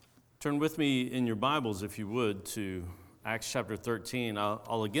Turn with me in your Bibles, if you would, to Acts chapter 13.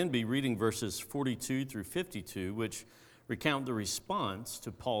 I'll again be reading verses 42 through 52, which recount the response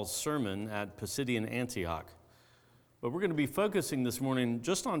to Paul's sermon at Pisidian Antioch. But we're going to be focusing this morning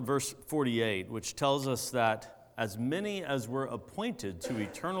just on verse 48, which tells us that as many as were appointed to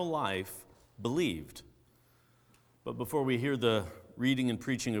eternal life believed. But before we hear the reading and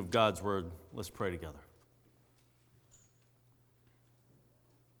preaching of God's word, let's pray together.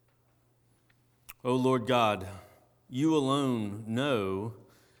 O Lord God, you alone know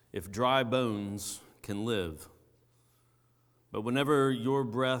if dry bones can live. But whenever your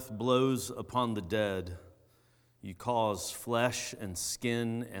breath blows upon the dead, you cause flesh and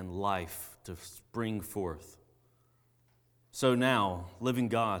skin and life to spring forth. So now, living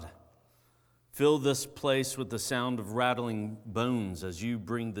God, fill this place with the sound of rattling bones as you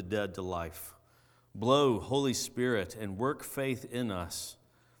bring the dead to life. Blow, Holy Spirit, and work faith in us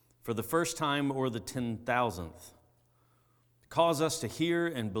for the first time or the 10,000th. Cause us to hear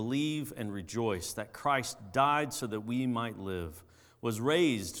and believe and rejoice that Christ died so that we might live, was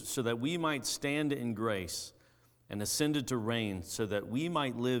raised so that we might stand in grace, and ascended to reign so that we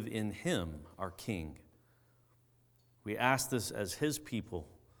might live in him, our King. We ask this as his people,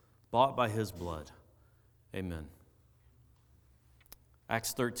 bought by his blood. Amen.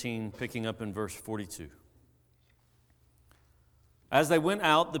 Acts 13, picking up in verse 42. As they went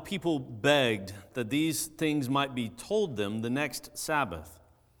out, the people begged that these things might be told them the next Sabbath.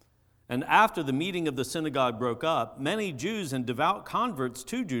 And after the meeting of the synagogue broke up, many Jews and devout converts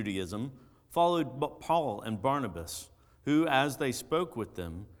to Judaism followed Paul and Barnabas, who, as they spoke with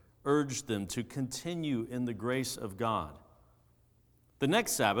them, urged them to continue in the grace of God. The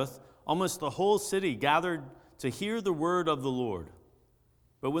next Sabbath, almost the whole city gathered to hear the word of the Lord.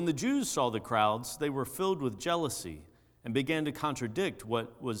 But when the Jews saw the crowds, they were filled with jealousy and began to contradict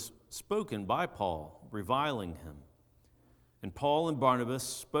what was spoken by Paul, reviling him. And Paul and Barnabas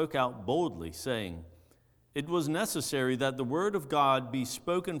spoke out boldly, saying, "It was necessary that the word of God be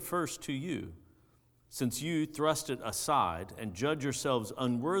spoken first to you, since you thrust it aside and judge yourselves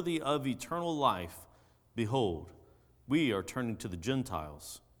unworthy of eternal life. Behold, we are turning to the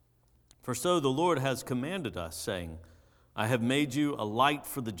Gentiles. For so the Lord has commanded us, saying, I have made you a light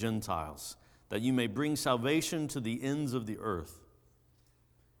for the Gentiles, that you may bring salvation to the ends of the earth."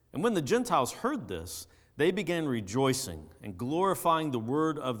 And when the Gentiles heard this, they began rejoicing and glorifying the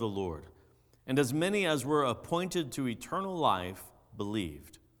word of the Lord. And as many as were appointed to eternal life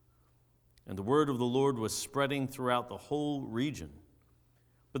believed. And the word of the Lord was spreading throughout the whole region.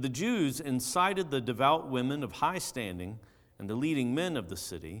 But the Jews incited the devout women of high standing and the leading men of the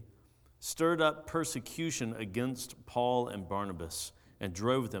city, stirred up persecution against Paul and Barnabas, and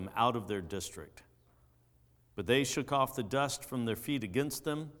drove them out of their district. But they shook off the dust from their feet against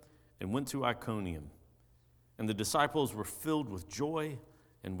them and went to Iconium. And the disciples were filled with joy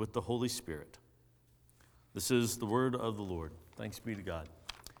and with the Holy Spirit. This is the word of the Lord. Thanks be to God.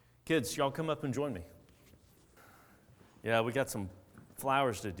 Kids, y'all come up and join me. Yeah, we got some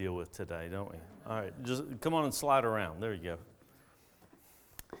flowers to deal with today, don't we? All right, just come on and slide around. There you go.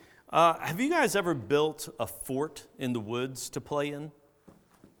 Have you guys ever built a fort in the woods to play in?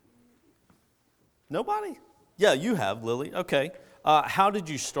 Nobody? Yeah, you have, Lily. Okay. How did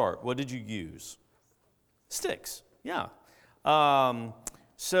you start? What did you use? Sticks. Yeah.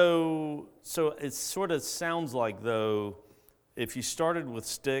 So it sort of sounds like, though, if you started with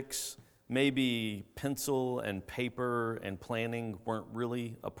sticks, maybe pencil and paper and planning weren't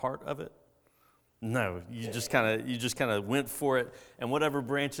really a part of it. No, you just kind of went for it, and whatever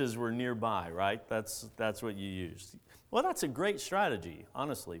branches were nearby, right? That's what you used. Well, that's a great strategy,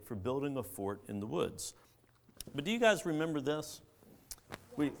 honestly, for building a fort in the woods. But do you guys remember this?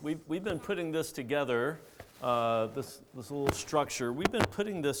 We've been putting this together, this little structure. We've been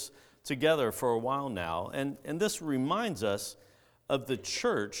putting this together for a while now, and this reminds us of the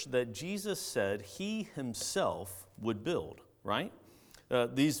church that Jesus said he himself would build, right?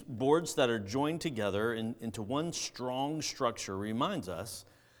 These boards that are joined together into one strong structure reminds us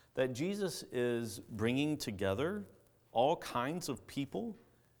that Jesus is bringing together all kinds of people,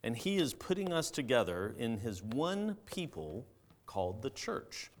 and he is putting us together in his one people called the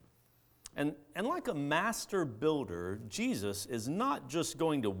church. And like a master builder, Jesus is not just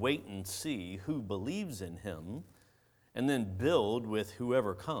going to wait and see who believes in him and then build with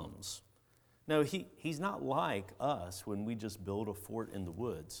whoever comes. No, he's not like us when we just build a fort in the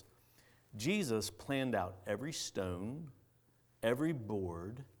woods. Jesus planned out every stone, every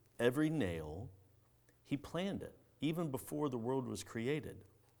board, every nail. He planned it even before the world was created.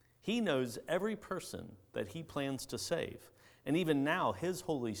 He knows every person that he plans to save. And even now, his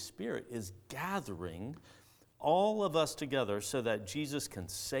Holy Spirit is gathering all of us together so that Jesus can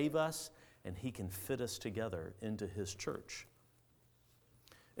save us and he can fit us together into his church.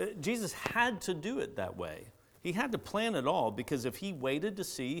 Jesus had to do it that way. He had to plan it all, because if he waited to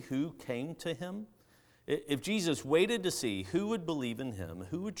see who came to him, if Jesus waited to see who would believe in him,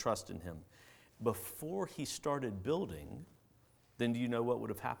 who would trust in him, before he started building, then do you know what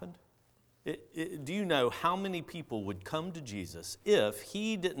would have happened? Do you know how many people would come to Jesus if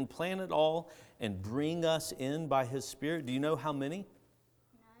he didn't plan it all and bring us in by his Spirit? Do you know how many?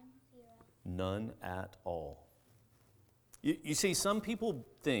 None at all. You see, some people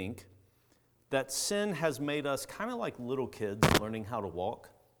think that sin has made us kind of like little kids learning how to walk.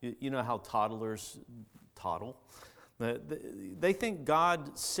 You know how toddlers toddle? They think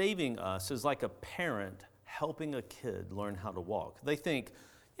God saving us is like a parent helping a kid learn how to walk. They think,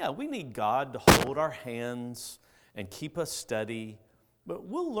 yeah, we need God to hold our hands and keep us steady, but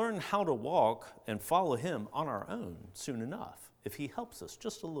we'll learn how to walk and follow him on our own soon enough if he helps us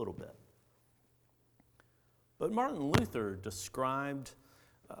just a little bit. But Martin Luther described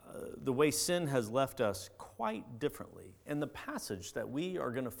the way sin has left us quite differently. And the passage that we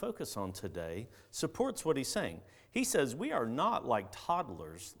are going to focus on today supports what he's saying. He says we are not like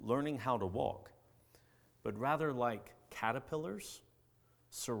toddlers learning how to walk, but rather like caterpillars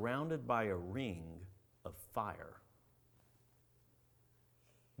surrounded by a ring of fire.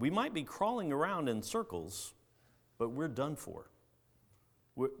 We might be crawling around in circles, but we're done for.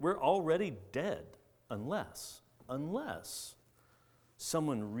 We're already dead unless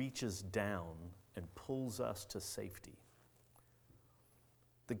someone reaches down and pulls us to safety.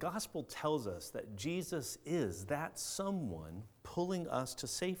 The gospel tells us that Jesus is that someone pulling us to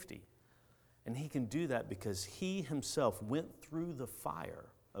safety. And he can do that because he himself went through the fire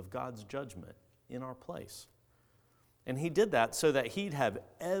of God's judgment in our place. And he did that so that he'd have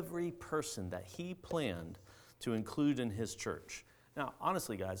every person that he planned to include in his church. Now,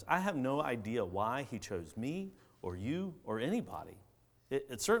 honestly, guys, I have no idea why he chose me or you or anybody.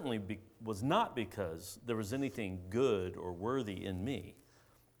 It certainly was not because there was anything good or worthy in me,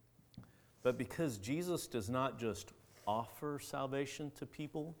 but because Jesus does not just offer salvation to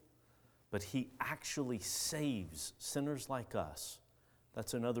people, but he actually saves sinners like us.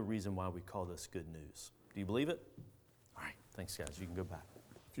 That's another reason why we call this good news. Do you believe it? All right, thanks, guys. You can go back.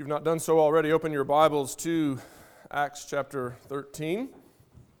 If you've not done so already, open your Bibles to Acts chapter 13.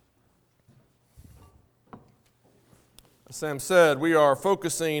 As Sam said, we are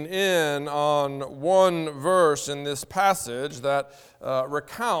focusing in on one verse in this passage that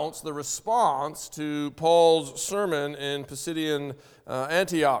recounts the response to Paul's sermon in Pisidian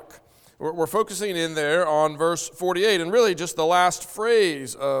Antioch. We're focusing in there on verse 48, and really just the last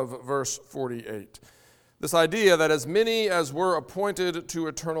phrase of verse 48. This idea that as many as were appointed to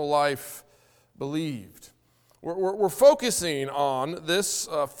eternal life believed. We're focusing on this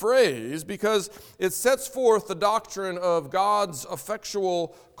phrase because it sets forth the doctrine of God's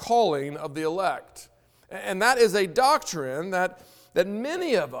effectual calling of the elect. And that is a doctrine that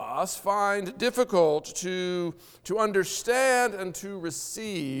many of us find difficult to understand and to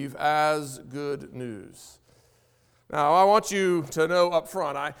receive as good news. Now, I want you to know up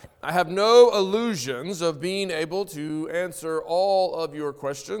front, I have no illusions of being able to answer all of your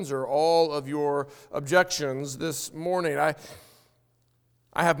questions or all of your objections this morning. I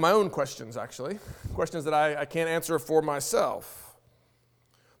have my own questions, actually, questions that I can't answer for myself.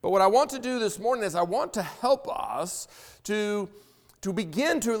 But what I want to do this morning is I want to help us to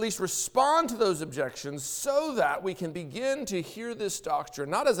begin to at least respond to those objections so that we can begin to hear this doctrine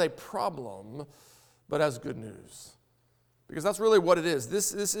not as a problem, but as good news. Because that's really what it is.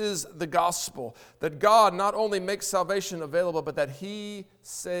 This is the gospel, that God not only makes salvation available, but that he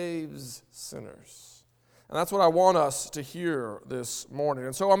saves sinners. And that's what I want us to hear this morning.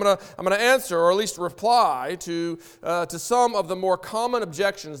 And so I'm going to answer, or at least reply to some of the more common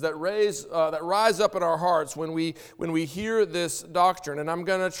objections that rise up in our hearts when we hear this doctrine. And I'm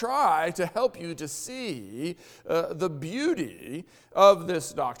going to try to help you to see the beauty of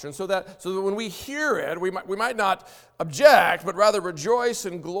this doctrine, so that when we hear it, we might not object, but rather rejoice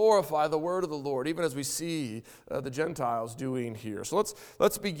and glorify the word of the Lord, even as we see the Gentiles doing here. So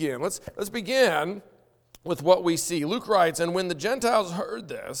let's begin. Let's begin with what we see. Luke writes, "And when the Gentiles heard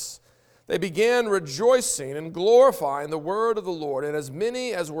this, they began rejoicing and glorifying the word of the Lord, and as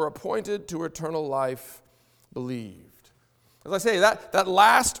many as were appointed to eternal life believed." As I say, that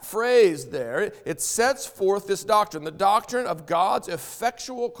last phrase there, it sets forth this doctrine, the doctrine of God's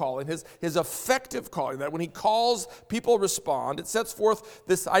effectual calling, his effective calling, that when he calls, people respond. It sets forth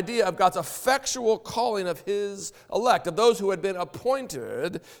this idea of God's effectual calling of his elect, of those who had been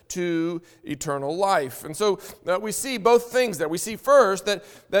appointed to eternal life. And so we see both things there. We see first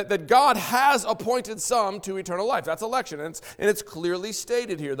that God has appointed some to eternal life. That's election, and it's clearly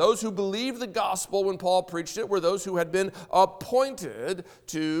stated here. Those who believed the gospel when Paul preached it were those who had been appointed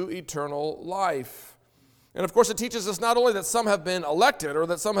to eternal life. And of course, it teaches us not only that some have been elected or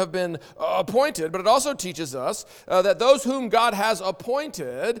that some have been appointed, but it also teaches us that those whom God has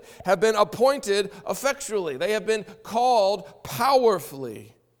appointed have been appointed effectually. They have been called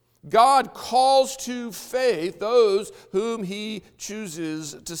powerfully. God calls to faith those whom he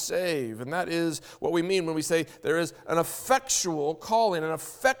chooses to save. And that is what we mean when we say there is an effectual calling, an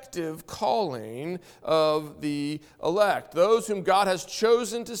effective calling of the elect. Those whom God has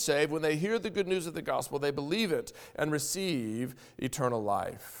chosen to save, when they hear the good news of the gospel, they believe it and receive eternal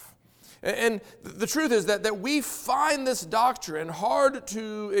life. And the truth is that we find this doctrine hard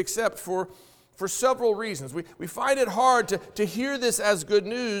to accept for several reasons. We find it hard to hear this as good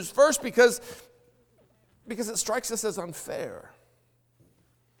news. First, because it strikes us as unfair.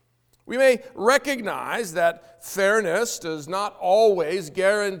 We may recognize that fairness does not always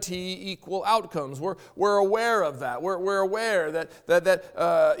guarantee equal outcomes. We're aware of that. We're aware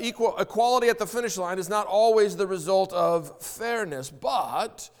that equality at the finish line is not always the result of fairness.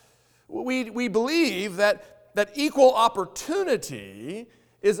 But we believe that equal opportunity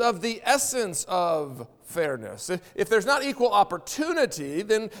is of the essence of fairness. If there's not equal opportunity,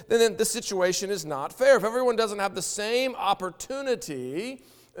 then the situation is not fair. If everyone doesn't have the same opportunity,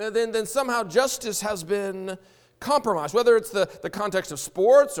 then somehow justice has been compromised. Whether it's the context of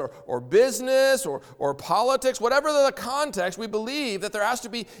sports or business or politics, whatever the context, we believe that there has to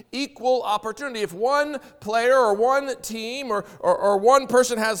be equal opportunity. If one player or one team or one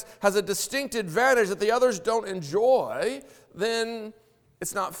person has a distinct advantage that the others don't enjoy, then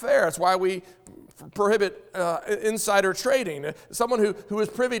it's not fair. That's why we prohibit insider trading. Someone who is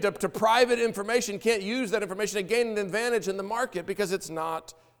privy to private information can't use that information to gain an advantage in the market because it's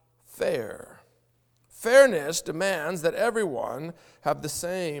not fair. Fairness demands that everyone have the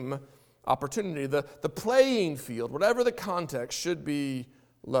same opportunity. The playing field, whatever the context, should be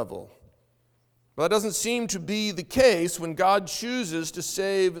level. But that doesn't seem to be the case when God chooses to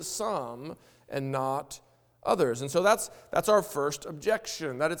save some and not others. And so that's our first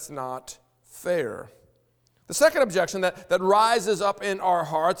objection, that it's not fair. The second objection that rises up in our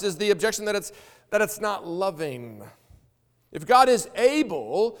hearts is the objection that it's not loving. If God is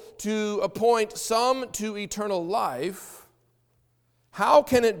able to appoint some to eternal life, how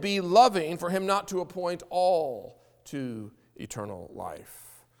can it be loving for him not to appoint all to eternal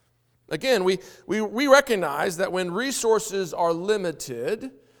life? Again, we recognize that when resources are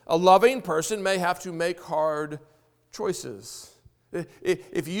limited, a loving person may have to make hard choices.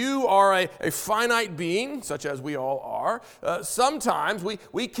 If you are a finite being, such as we all are, sometimes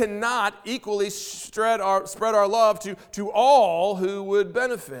we cannot equally spread our love to all who would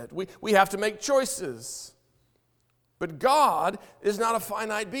benefit. We have to make choices. But God is not a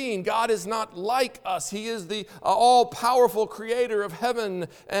finite being. God is not like us. He is the all-powerful creator of heaven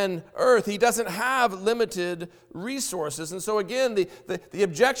and earth. He doesn't have limited resources. And so again, the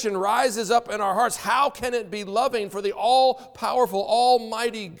objection rises up in our hearts. How can it be loving for the all-powerful,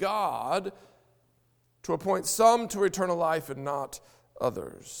 almighty God to appoint some to eternal life and not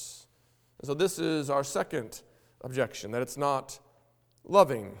others? And so this is our second objection, that it's not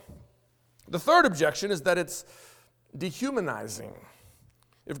loving. The third objection is that it's dehumanizing.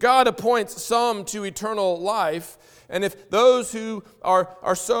 If God appoints some to eternal life, and if those who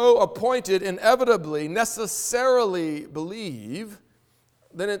are so appointed inevitably, necessarily believe,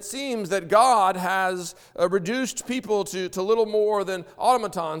 then it seems that God has reduced people to little more than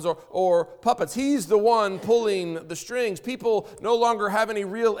automatons or puppets. He's the one pulling the strings. People no longer have any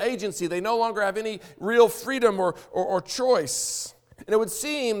real agency. They no longer have any real freedom or choice. And it would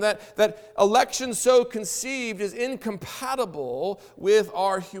seem that election so conceived is incompatible with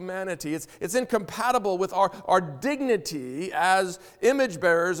our humanity. It's incompatible with our dignity as image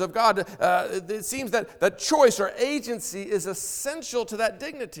bearers of God. It seems that choice or agency is essential to that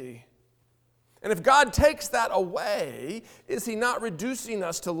dignity. And if God takes that away, is he not reducing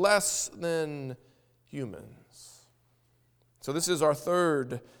us to less than humans? So this is our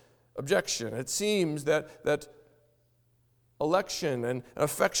third objection. It seems that election and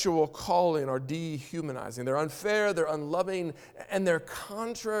effectual calling are dehumanizing. They're unfair, they're unloving, and they're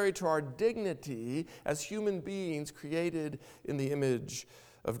contrary to our dignity as human beings created in the image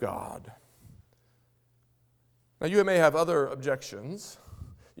of God. Now, you may have other objections.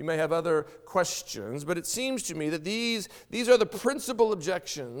 You may have other questions, but it seems to me that these are the principal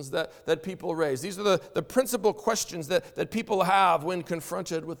objections that people raise. These are the principal questions that people have when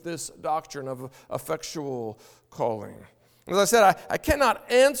confronted with this doctrine of effectual calling. As I said, I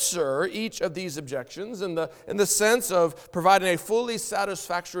cannot answer each of these objections in the sense of providing a fully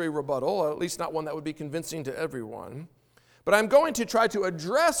satisfactory rebuttal, or at least not one that would be convincing to everyone. But I'm going to try to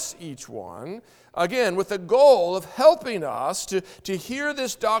address each one, again, with the goal of helping us to hear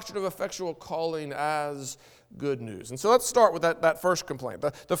this doctrine of effectual calling as good news. And so let's start with that first complaint.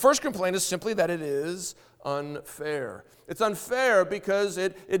 The first complaint is simply that it is unfair. It's unfair because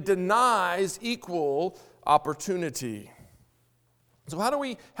it denies equal opportunity. So how do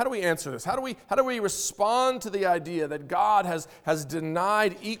we answer this? How do we respond to the idea that God has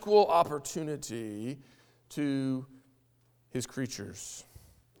denied equal opportunity to His creatures?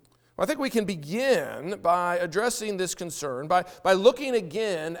 Well, I think we can begin by addressing this concern by looking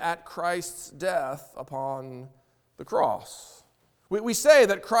again at Christ's death upon the cross. We say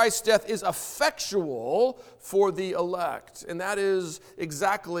that Christ's death is effectual for the elect, and that is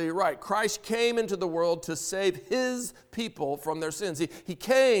exactly right. Christ came into the world to save His people from their sins. He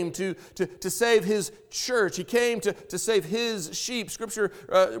came to save His church. He came to save His sheep. Scripture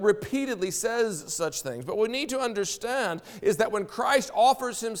repeatedly says such things. But what we need to understand is that when Christ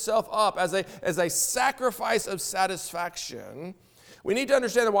offers Himself up as a sacrifice of satisfaction, we need to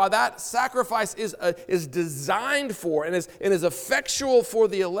understand that while that sacrifice is designed for and is effectual for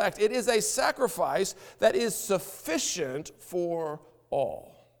the elect, it is a sacrifice that is sufficient for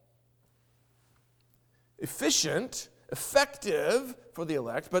all. Efficient, effective for the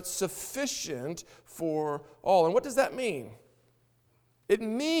elect, but sufficient for all. And what does that mean? It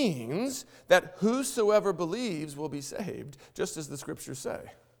means that whosoever believes will be saved, just as the Scriptures say.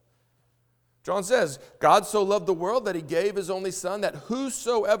 John says, God so loved the world that He gave His only Son, that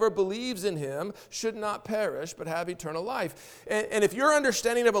whosoever believes in Him should not perish, but have eternal life. And if your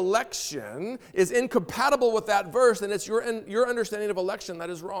understanding of election is incompatible with that verse, then it's your understanding of election that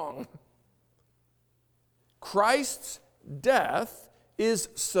is wrong. Christ's death is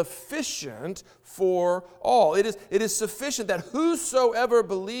sufficient for all. It is sufficient that whosoever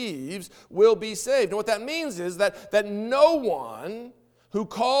believes will be saved. And what that means is that no one who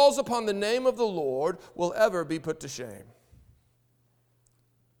calls upon the name of the Lord will ever be put to shame.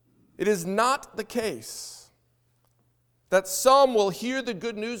 It is not the case that some will hear the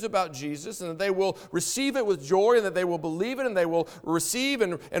good news about Jesus and that they will receive it with joy and that they will believe it and they will receive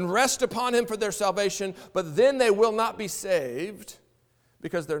and rest upon Him for their salvation, but then they will not be saved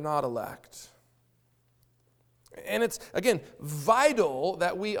because they're not elect. And it's, again, vital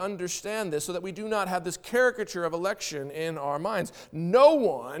that we understand this so that we do not have this caricature of election in our minds. No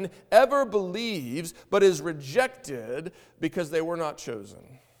one ever believes but is rejected because they were not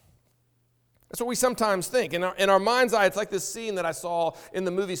chosen. That's what we sometimes think. In our mind's eye, it's like this scene that I saw in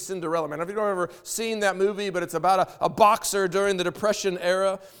the movie Cinderella. Man, I don't know if you've ever seen that movie, but it's about a boxer during the Depression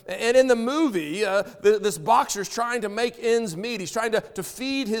era. And in the movie, this boxer's trying to make ends meet. He's trying to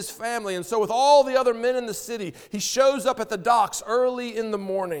feed his family. And so with all the other men in the city, he shows up at the docks early in the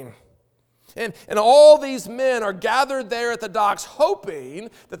morning. And all these men are gathered there at the docks hoping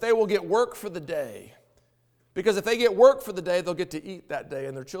that they will get work for the day. Because if they get work for the day, they'll get to eat that day,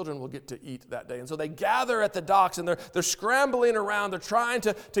 and their children will get to eat that day. And so they gather at the docks, and they're scrambling around. They're trying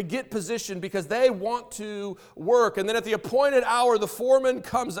to get position because they want to work. And then at the appointed hour, the foreman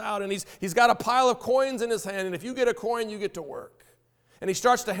comes out, and he's got a pile of coins in his hand. And if you get a coin, you get to work. And he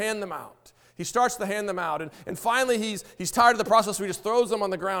starts to hand them out. And finally, he's tired of the process, so he just throws them on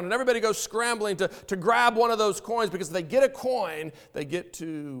the ground. And everybody goes scrambling to grab one of those coins because if they get a coin, they get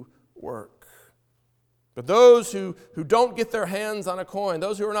to work. But those who don't get their hands on a coin,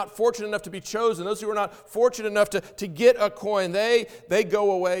 those who are not fortunate enough to be chosen, those who are not fortunate enough to get a coin, they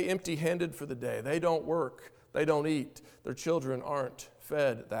go away empty-handed for the day. They don't work. They don't eat. Their children aren't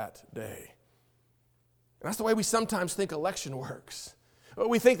fed that day. And that's the way we sometimes think election works.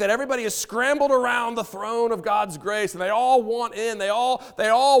 We think that everybody is scrambled around the throne of God's grace, and they all want in. They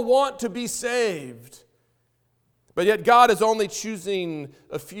all want to be saved. But yet God is only choosing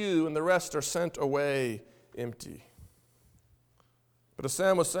a few, and the rest are sent away empty. But as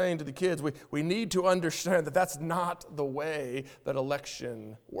Sam was saying to the kids, we need to understand that that's not the way that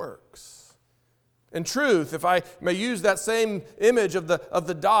election works. In truth, if I may use that same image of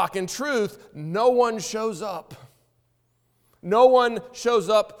the dock, in truth, no one shows up. No one shows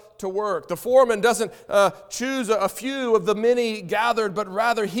up to work. The foreman doesn't choose a few of the many gathered, but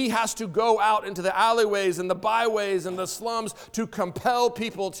rather he has to go out into the alleyways and the byways and the slums to compel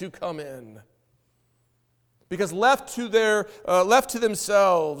people to come in. Because left to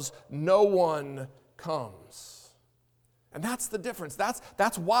themselves, no one comes. And that's the difference.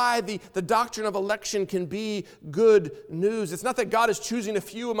 That's why the doctrine of election can be good news. It's not that God is choosing a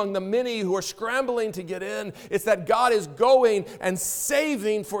few among the many who are scrambling to get in. It's that God is going and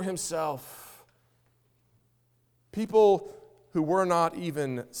saving for himself people who were not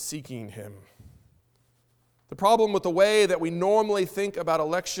even seeking him. The problem with the way that we normally think about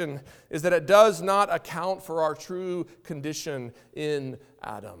election is that it does not account for our true condition in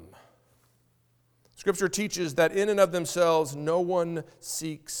Adam. Scripture teaches that in and of themselves, no one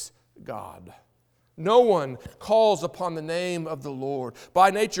seeks God. No one calls upon the name of the Lord. By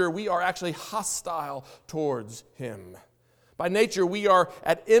nature, we are actually hostile towards him. By nature, we are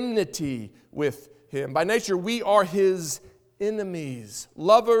at enmity with him. By nature, we are his enemies,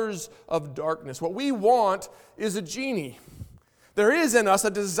 lovers of darkness. What we want is a genie. There is in us a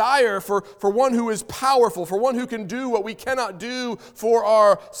desire for one who is powerful, for one who can do what we cannot do for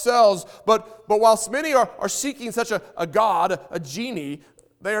ourselves. But whilst many are seeking such a God, a genie,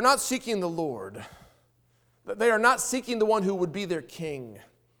 they are not seeking the Lord. They are not seeking the one who would be their king.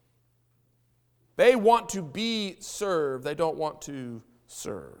 They want to be served. They don't want to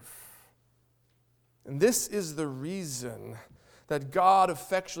serve. And this is the reason that God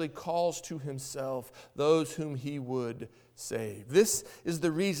effectually calls to himself those whom he would save. This is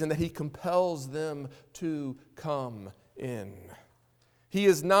the reason that he compels them to come in. He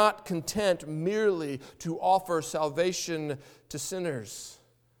is not content merely to offer salvation to sinners.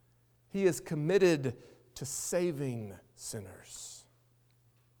 He is committed to saving sinners.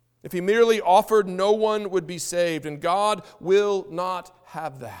 If he merely offered, no one would be saved, and God will not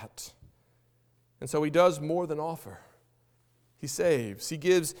have that. And so he does more than offer. He saves. He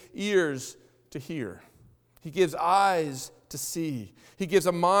gives ears to hear. He gives eyes to see. He gives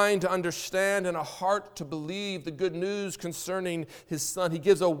a mind to understand and a heart to believe the good news concerning his Son. He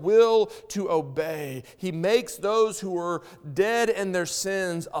gives a will to obey. He makes those who are dead in their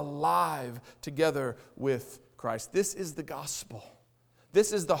sins alive together with Christ. This is the gospel.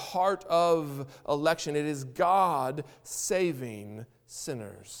 This is the heart of election. It is God saving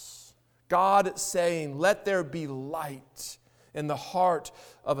sinners. God saying, "Let there be light," in the heart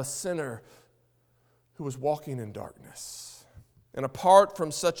of a sinner who was walking in darkness. And apart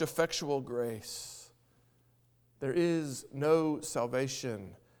from such effectual grace, there is no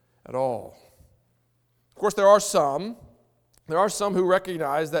salvation at all. Of course, there are some who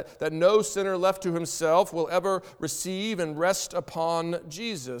recognize that no sinner left to himself will ever receive and rest upon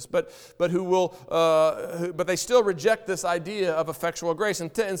Jesus, but they still reject this idea of effectual grace.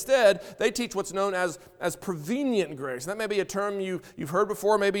 Instead, they teach what's known as prevenient grace. That may be a term you've heard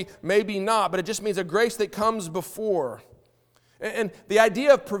before, maybe not, but it just means a grace that comes before. And the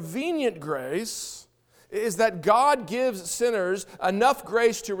idea of prevenient grace is that God gives sinners enough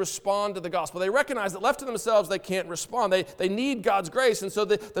grace to respond to the gospel. They recognize that left to themselves, they can't respond. They need God's grace. And so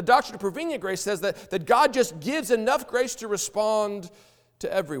the doctrine of prevenient grace says that God just gives enough grace to respond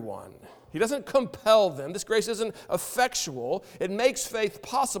to everyone. He doesn't compel them. This grace isn't effectual. It makes faith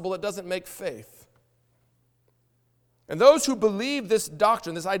possible. It doesn't make faith. And those who believe this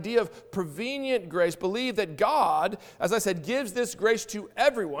doctrine, this idea of prevenient grace, believe that God, as I said, gives this grace to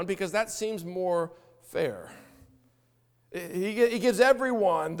everyone because that seems more fair. He gives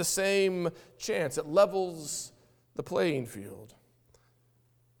everyone the same chance. It levels the playing field.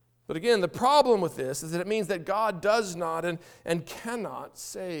 But again, the problem with this is that it means that God does not and cannot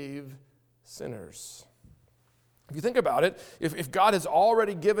save sinners. If you think about it, if God has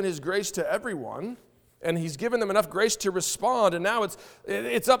already given his grace to everyone, and he's given them enough grace to respond, and now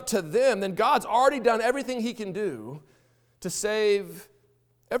it's up to them, then God's already done everything he can do to save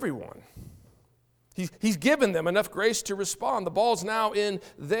everyone. He's given them enough grace to respond. The ball's now in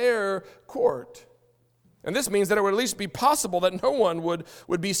their court. And this means that it would at least be possible that no one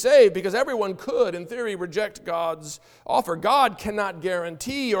would be saved because everyone could, in theory, reject God's offer. God cannot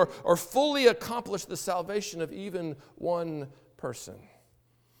guarantee or fully accomplish the salvation of even one person.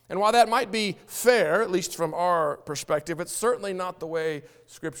 And while that might be fair, at least from our perspective, it's certainly not the way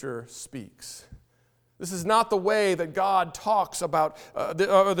Scripture speaks. This is not the way that God talks about,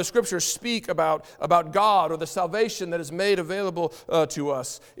 or the Scriptures speak about God or the salvation that is made available to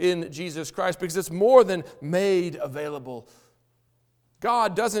us in Jesus Christ, because it's more than made available.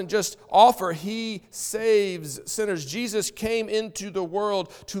 God doesn't just offer, he saves sinners. Jesus came into the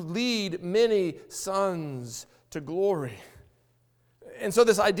world to lead many sons to glory. And so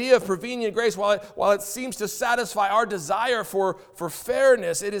this idea of prevenient grace, while it seems to satisfy our desire for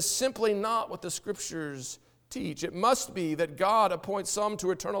fairness, it is simply not what the Scriptures teach. It must be that God appoints some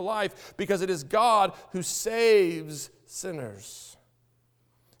to eternal life because it is God who saves sinners.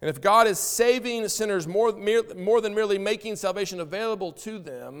 And if God is saving sinners more than merely making salvation available to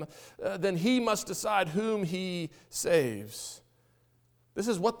them, then He must decide whom He saves. This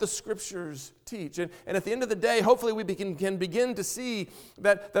is what the Scriptures teach. And at the end of the day, hopefully we can begin to see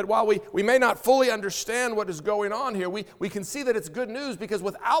that while we may not fully understand what is going on here, we can see that it's good news, because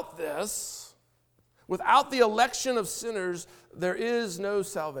without this, without the election of sinners, there is no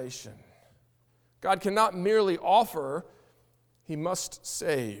salvation. God cannot merely offer, He must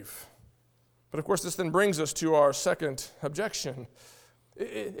save. But of course, this then brings us to our second objection.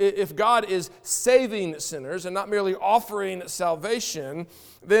 If God is saving sinners and not merely offering salvation,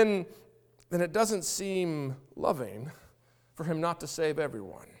 then it doesn't seem loving for Him not to save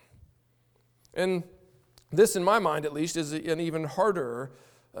everyone. And this, in my mind at least, is an even harder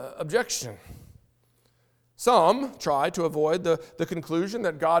objection. Some try to avoid the conclusion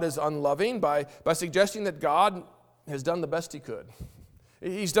that God is unloving by suggesting that God has done the best He could.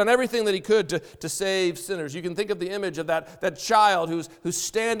 He's done everything that He could to save sinners. You can think of the image of that child who's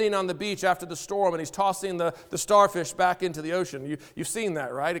standing on the beach after the storm, and he's tossing the starfish back into the ocean. You've seen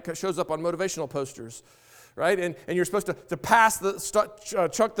that, right? It shows up on motivational posters, right? And you're supposed to pass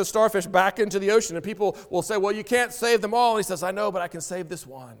chuck the starfish back into the ocean, and people will say, well, you can't save them all. And he says, I know, but I can save this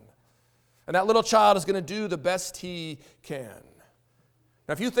one. And that little child is going to do the best he can.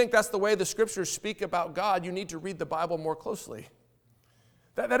 Now, if you think that's the way the Scriptures speak about God, you need to read the Bible more closely.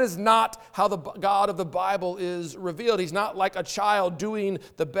 That is not how the God of the Bible is revealed. He's not like a child doing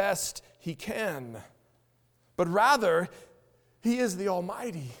the best he can. But rather, He is the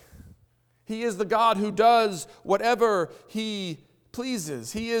Almighty. He is the God who does whatever He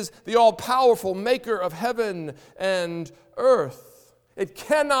pleases. He is the all-powerful maker of heaven and earth. It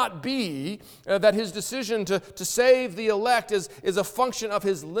cannot be that His decision to save the elect is a function of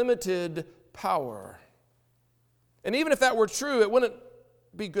His limited power. And even if that were true, it wouldn't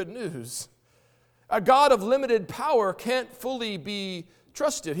be good news. A God of limited power can't fully be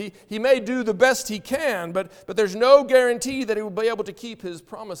trusted. He may do the best He can, but there's no guarantee that He will be able to keep His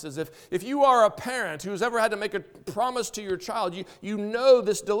promises. If you are a parent who's ever had to make a promise to your child, you know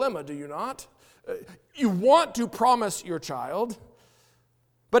this dilemma, do you not? You want to promise your child,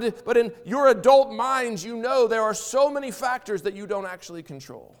 but in your adult minds, you know there are so many factors that you don't actually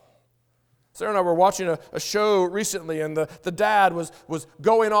control. Sarah and I were watching a show recently, and the dad was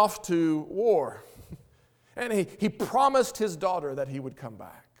going off to war. And he promised his daughter that he would come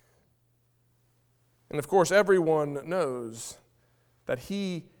back. And of course, everyone knows that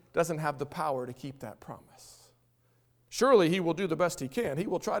he doesn't have the power to keep that promise. Surely he will do the best he can. He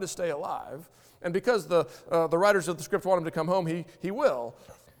will try to stay alive. And because the writers of the script want him to come home, he will.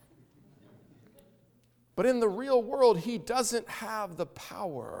 But in the real world, he doesn't have the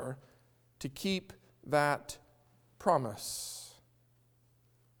power to keep that promise.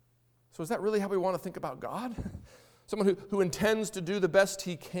 So is that really how we want to think about God? Someone who intends to do the best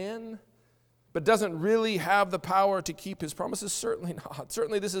he can, but doesn't really have the power to keep his promises? Certainly not.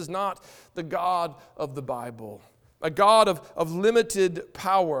 Certainly this is not the God of the Bible. A God of limited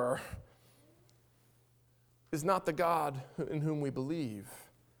power is not the God in whom we believe.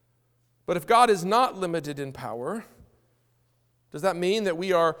 But if God is not limited in power, does that mean that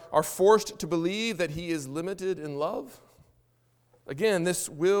we are forced to believe that He is limited in love? Again, this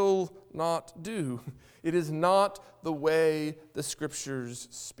will not do. It is not the way the Scriptures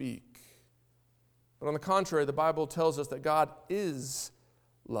speak. But on the contrary, the Bible tells us that God is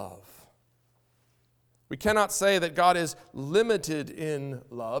love. We cannot say that God is limited in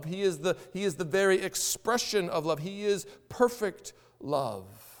love. He is the very expression of love. He is perfect love,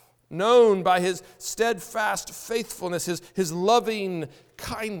 known by His steadfast faithfulness, His loving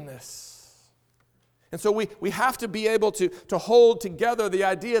kindness. And so we have to be able to hold together the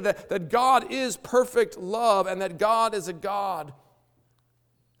idea that God is perfect love and that God is a God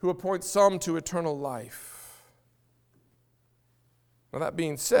who appoints some to eternal life. Now, that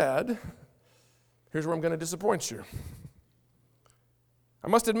being said, here's where I'm going to disappoint you. I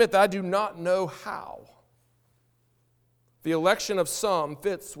must admit that I do not know how the election of some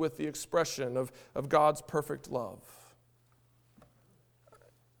fits with the expression of God's perfect love.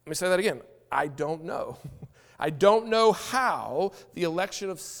 Let me say that again. I don't know. I don't know how the election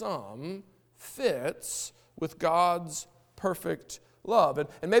of some fits with God's perfect love. And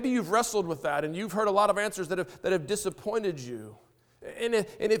maybe you've wrestled with that, and you've heard a lot of answers that have disappointed you. And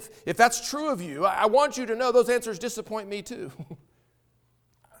if that's true of you, I want you to know those answers disappoint me too.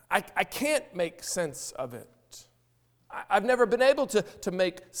 I can't make sense of it. I've never been able to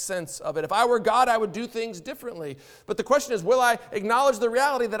make sense of it. If I were God, I would do things differently. But the question is, will I acknowledge the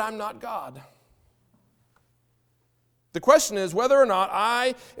reality that I'm not God? The question is whether or not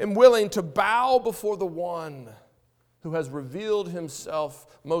I am willing to bow before the one who has revealed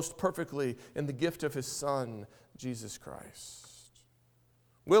himself most perfectly in the gift of his Son, Jesus Christ.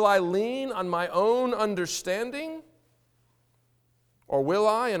 Will I lean on my own understanding, or will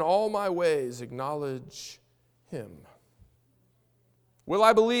I in all my ways acknowledge him? Will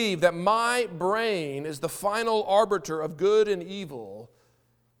I believe that my brain is the final arbiter of good and evil,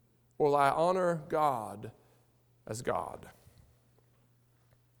 or will I honor God as God?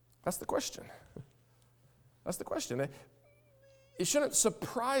 That's the question. That's the question. It shouldn't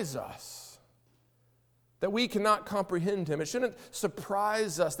surprise us that we cannot comprehend him. It shouldn't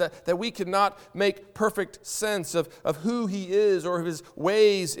surprise us that we cannot make perfect sense of who he is or of his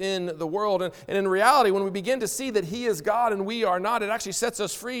ways in the world. And in reality, when we begin to see that he is God and we are not, it actually sets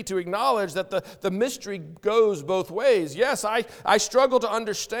us free to acknowledge that the mystery goes both ways. Yes, I struggle to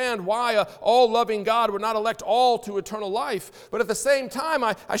understand why an all-loving God would not elect all to eternal life. But at the same time,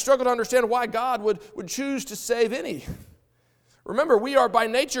 I struggle to understand why God would choose to save any. Remember, we are by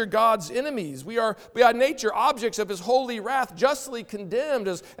nature God's enemies. We are by nature objects of his holy wrath, justly condemned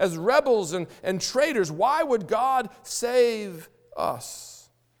as rebels and traitors. Why would God save us?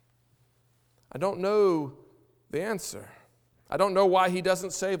 I don't know the answer. I don't know why he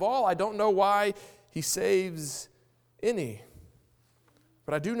doesn't save all. I don't know why he saves any.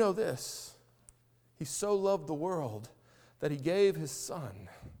 But I do know this. He so loved the world that he gave his Son,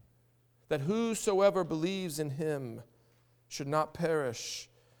 that whosoever believes in him should not perish,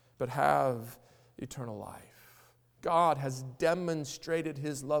 but have eternal life. God has demonstrated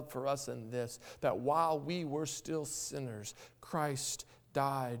his love for us in this, that while we were still sinners, Christ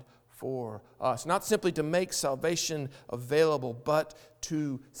died for us. Not simply to make salvation available, but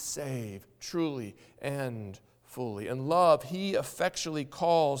to save truly and fully. In love, he effectually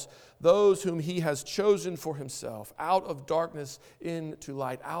calls those whom he has chosen for himself out of darkness into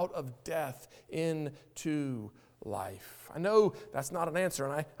light, out of death into life. I know that's not an answer,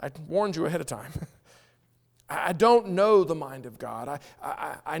 and I warned you ahead of time. I don't know the mind of God.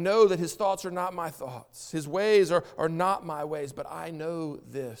 I know that his thoughts are not my thoughts. His ways are not my ways, but I know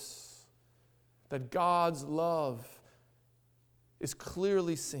this, that God's love is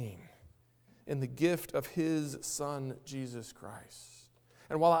clearly seen in the gift of his Son, Jesus Christ.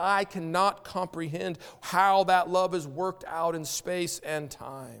 And while I cannot comprehend how that love is worked out in space and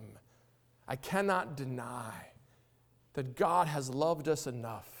time, I cannot deny that God has loved us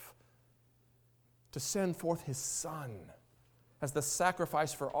enough to send forth his Son as the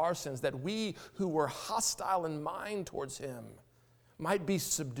sacrifice for our sins, that we who were hostile in mind towards him might be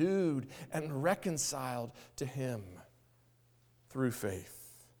subdued and reconciled to him through faith.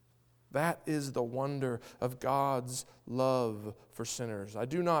 That is the wonder of God's love for sinners. I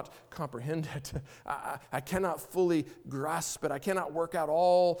do not comprehend it. I cannot fully grasp it. I cannot work out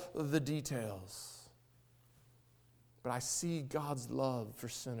all the details. But I see God's love for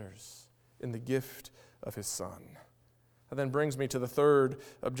sinners in the gift of his Son. That then brings me to the third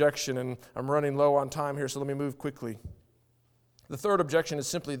objection, and I'm running low on time here, so let me move quickly. The third objection is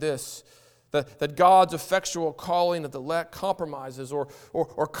simply this, that God's effectual calling of the elect compromises or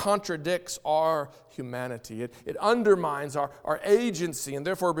contradicts our humanity. It undermines our agency and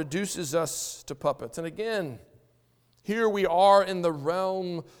therefore reduces us to puppets. And again, here we are in the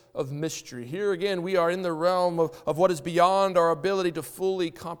realm of mystery. Here again, we are in the realm of what is beyond our ability to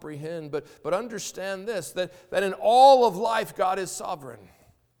fully comprehend. But understand this, that in all of life, God is sovereign.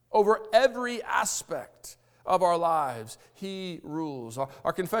 Over every aspect of our lives, he rules.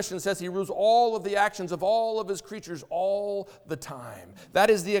 Our confession says he rules all of the actions of all of his creatures all the time. That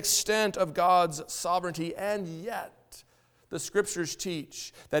is the extent of God's sovereignty. And yet, the Scriptures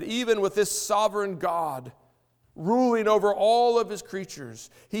teach that even with this sovereign God ruling over all of his creatures,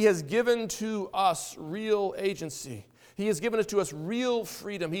 he has given to us real agency. He has given to us real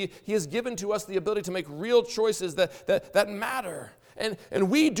freedom. He has given to us the ability to make real choices that matter. And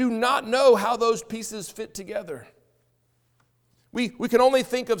we do not know how those pieces fit together. We can only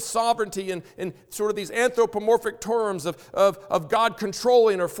think of sovereignty in sort of these anthropomorphic terms of God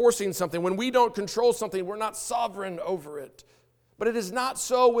controlling or forcing something. When we don't control something, we're not sovereign over it. But it is not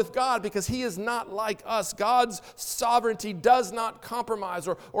so with God, because he is not like us. God's sovereignty does not compromise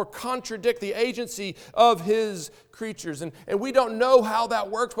or contradict the agency of his creatures. And we don't know how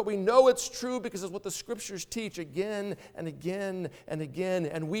that works, but we know it's true because it's what the Scriptures teach again and again and again.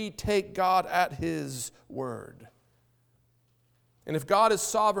 And we take God at his word. And if God is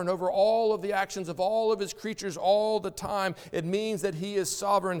sovereign over all of the actions of all of his creatures all the time, it means that he is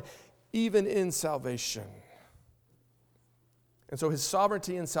sovereign even in salvation. And so his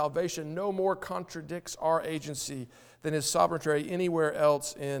sovereignty in salvation no more contradicts our agency than his sovereignty anywhere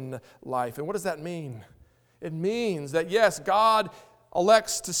else in life. And what does that mean? It means that, yes, God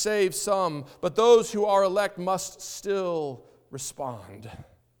elects to save some, but those who are elect must still respond.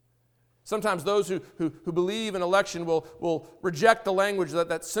 Sometimes those who believe in election will reject the language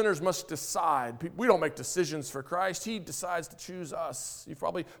that sinners must decide. We don't make decisions for Christ. He decides to choose us. You've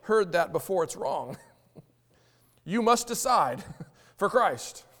probably heard that before. It's wrong. You must decide for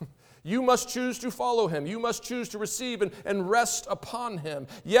Christ. You must choose to follow him. You must choose to receive and rest upon him.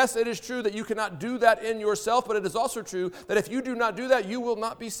 Yes, it is true that you cannot do that in yourself, but it is also true that if you do not do that, you will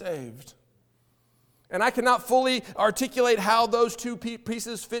not be saved. And I cannot fully articulate how those two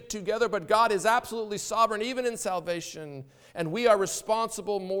pieces fit together, but God is absolutely sovereign even in salvation, and we are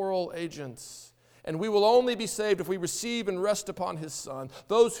responsible moral agents. And we will only be saved if we receive and rest upon his Son.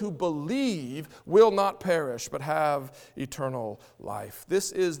 Those who believe will not perish, but have eternal life.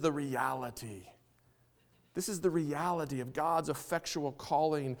 This is the reality. This is the reality of God's effectual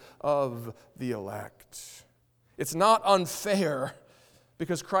calling of the elect. It's not unfair,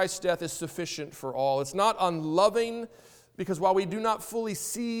 because Christ's death is sufficient for all. It's not unloving, because while we do not fully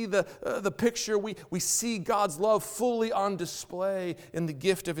see the picture, we see God's love fully on display in the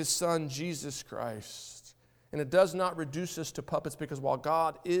gift of his Son, Jesus Christ. And it does not reduce us to puppets, because while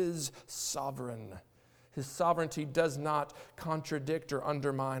God is sovereign, his sovereignty does not contradict or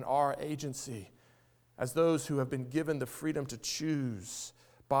undermine our agency as those who have been given the freedom to choose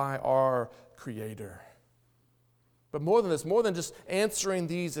by our Creator. But more than this, more than just answering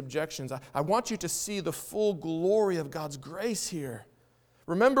these objections, I want you to see the full glory of God's grace here.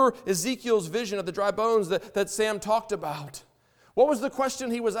 Remember Ezekiel's vision of the dry bones that Sam talked about. What was the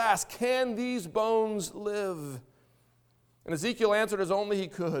question he was asked? Can these bones live? And Ezekiel answered as only he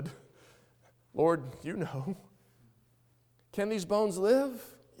could. Lord, you know. Can these bones live?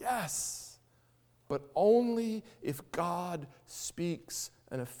 Yes. But only if God speaks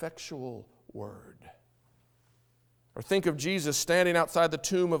an effectual word. Or think of Jesus standing outside the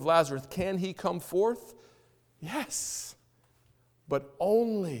tomb of Lazarus. Can he come forth? Yes. But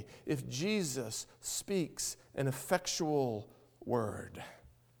only if Jesus speaks an effectual word.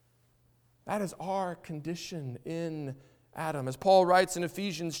 That is our condition in Adam. As Paul writes in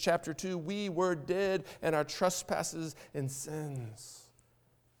Ephesians chapter 2, we were dead in our trespasses and sins.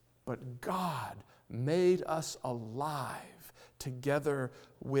 But God made us alive together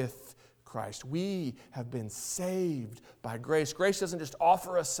with Christ. We have been saved by grace. Grace doesn't just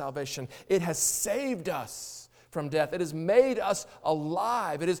offer us salvation. It has saved us from death. It has made us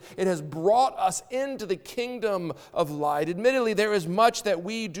alive. It has brought us into the kingdom of light. Admittedly, there is much that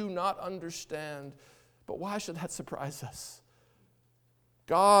we do not understand. But why should that surprise us?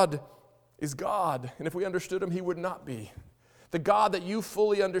 God is God. And if we understood him, he would not be. The God that you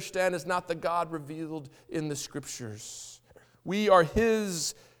fully understand is not the God revealed in the Scriptures. We are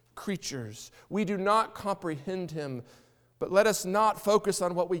his creatures. We do not comprehend him, but let us not focus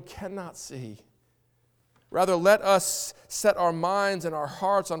on what we cannot see. Rather, let us set our minds and our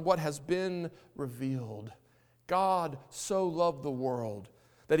hearts on what has been revealed. God so loved the world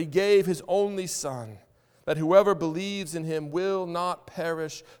that he gave his only Son, that whoever believes in him will not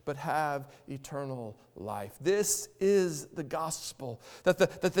perish but have eternal life. This is the gospel that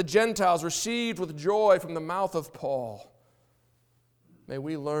the Gentiles received with joy from the mouth of Paul. May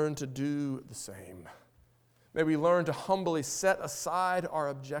we learn to do the same. May we learn to humbly set aside our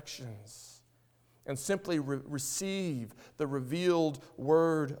objections and simply receive the revealed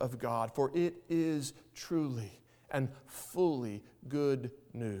Word of God, for it is truly and fully good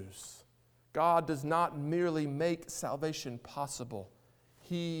news. God does not merely make salvation possible.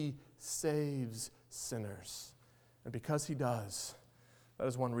 He saves sinners. And because he does, that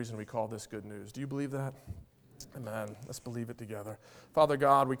is one reason we call this good news. Do you believe that? Amen. Let's believe it together. Father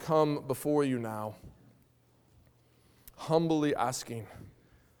God, we come before you now, humbly asking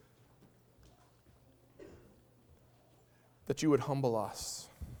that you would humble us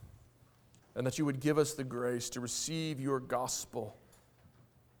and that you would give us the grace to receive your gospel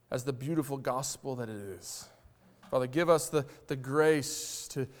as the beautiful gospel that it is. Father, give us the grace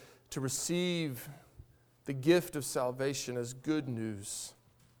to receive the gift of salvation as good news.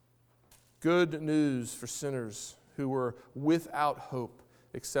 Good news for sinners who were without hope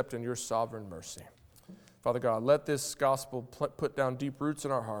except in your sovereign mercy. Father God, let this gospel put down deep roots in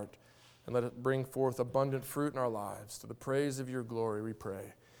our heart and let it bring forth abundant fruit in our lives. To the praise of your glory, we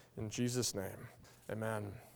pray. In Jesus' name, amen.